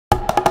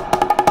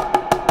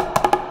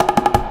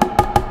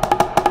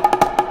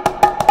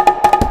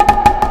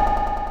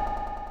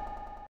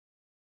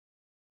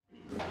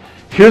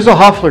here's a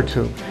Hofler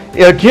tube.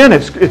 Again,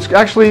 it's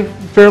actually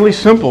fairly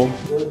simple.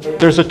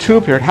 There's a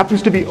tube here. It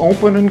happens to be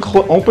open and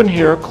open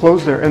here,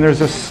 closed there, and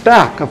there's a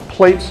stack of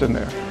plates in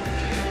there.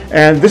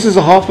 And this is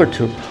a Hofler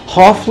tube.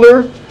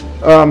 Hofler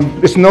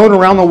is known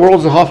around the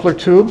world as a Hofler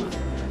tube,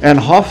 and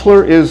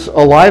Hofler is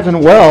alive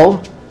and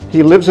well.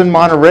 He lives in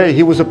Monterey.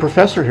 He was a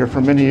professor here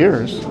for many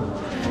years.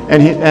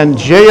 And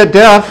Jay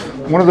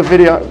Adeff, one of the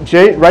video,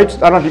 Jay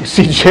writes, I don't know if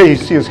you can see Jay, you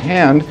see his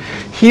hand.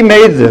 He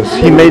made this.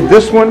 He made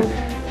this one.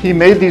 He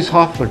made these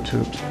Hofler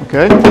tubes,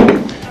 okay?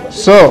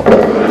 So,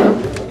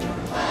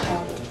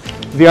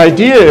 the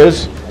idea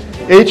is,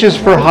 H is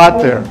for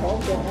hot there.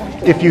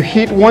 If you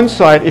heat one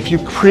side, if you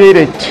create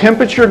a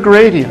temperature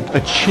gradient,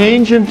 a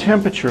change in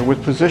temperature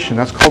with position,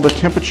 that's called a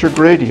temperature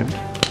gradient.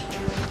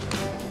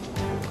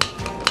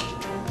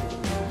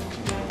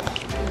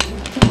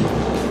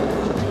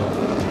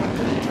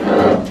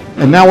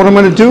 And now what I'm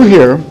going to do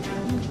here,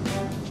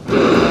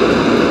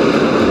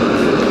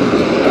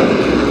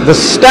 the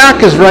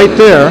stack is right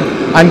there.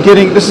 I'm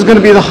getting, this is going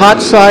to be the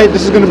hot side,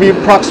 this is going to be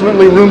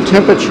approximately room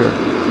temperature.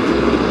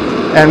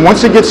 And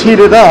once it gets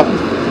heated up,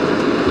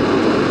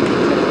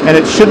 and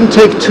it shouldn't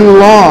take too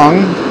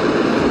long,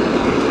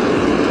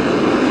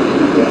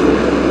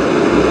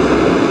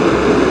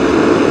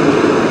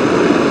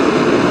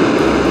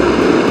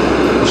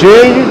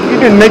 Jay, you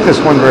didn't make this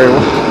one very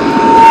well.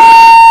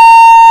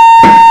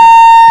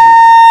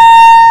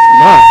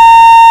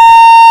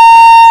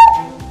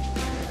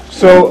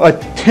 So a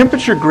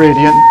temperature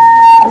gradient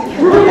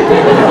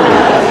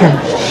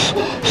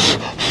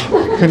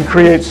can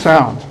create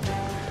sound.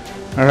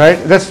 All right?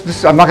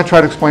 I'm not going to try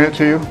to explain it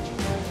to you.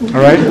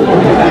 All right?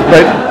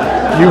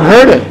 But you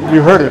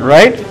heard it,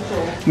 right?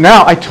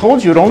 Now, I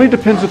told you it only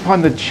depends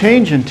upon the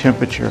change in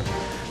temperature.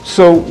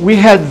 So we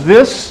had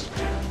this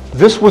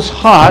was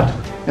hot,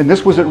 and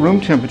this was at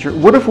room temperature.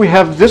 What if we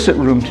have this at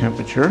room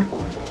temperature?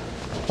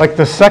 Like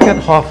the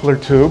second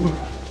Hofler tube.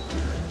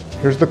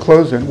 Here's the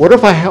close-in. What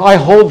if I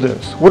hold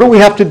this? What do we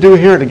have to do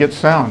here to get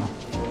sound?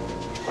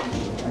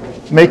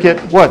 Make it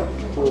what?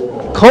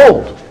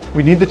 Cold.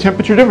 We need the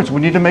temperature difference. We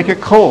need to make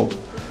it cold,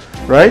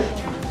 right?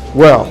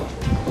 Well,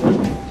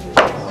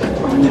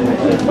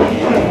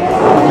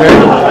 okay.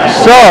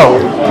 So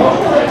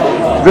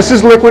this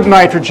is liquid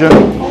nitrogen,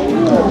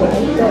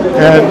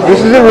 and this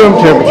is at room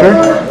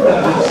temperature.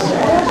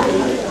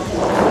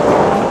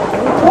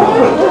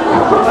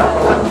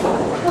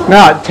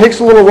 Now, it takes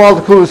a little while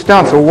to cool this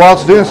down, so while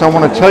it's doing this, I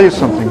want to tell you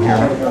something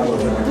here.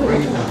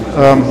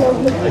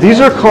 These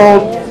are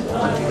called,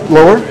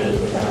 lower?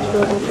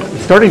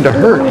 It's starting to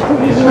hurt.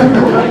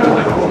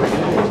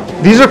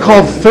 These are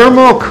called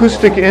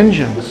thermoacoustic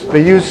engines.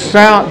 They use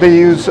sound, they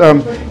use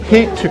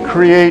heat to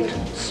create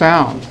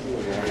sound.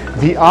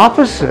 The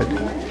opposite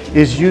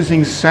is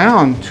using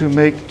sound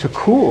to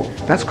cool.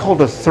 That's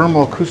called a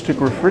thermoacoustic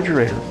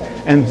refrigerator.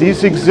 And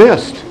these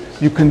exist.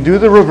 You can do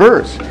the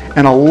reverse,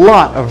 and a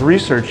lot of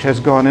research has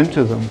gone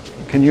into them.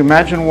 Can you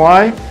imagine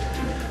why?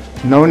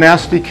 No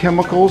nasty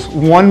chemicals,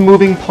 one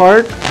moving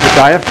part, the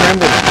diaphragm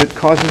that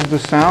causes the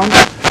sound.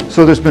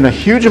 So there's been a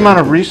huge amount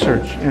of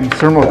research in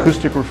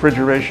thermoacoustic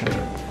refrigeration.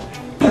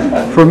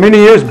 For many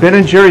years,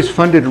 Ben & Jerry's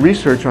funded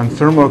research on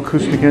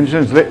thermoacoustic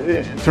engines,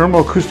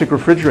 thermoacoustic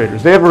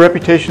refrigerators. They have a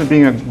reputation of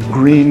being a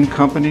green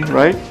company,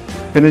 right?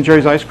 Ben &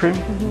 Jerry's ice cream?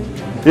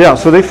 Yeah,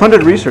 so they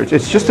funded research.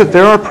 It's just that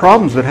there are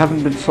problems that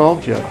haven't been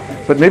solved yet.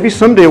 But maybe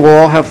someday we'll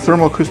all have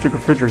thermoacoustic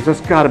refrigerators. That's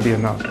got to be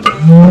enough.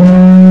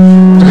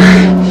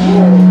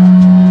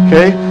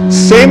 Okay,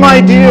 same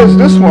idea as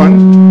this one.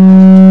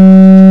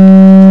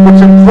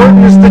 What's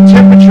important is the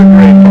temperature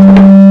gradient.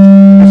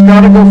 It's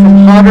got to go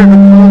from hotter to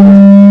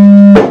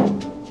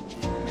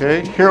colder.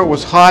 Okay, here it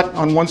was hot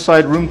on one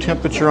side, room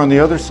temperature on the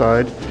other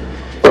side.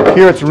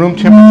 Here it's room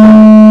temperature.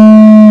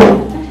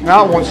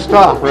 Now it won't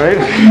stop, right?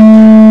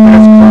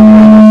 It's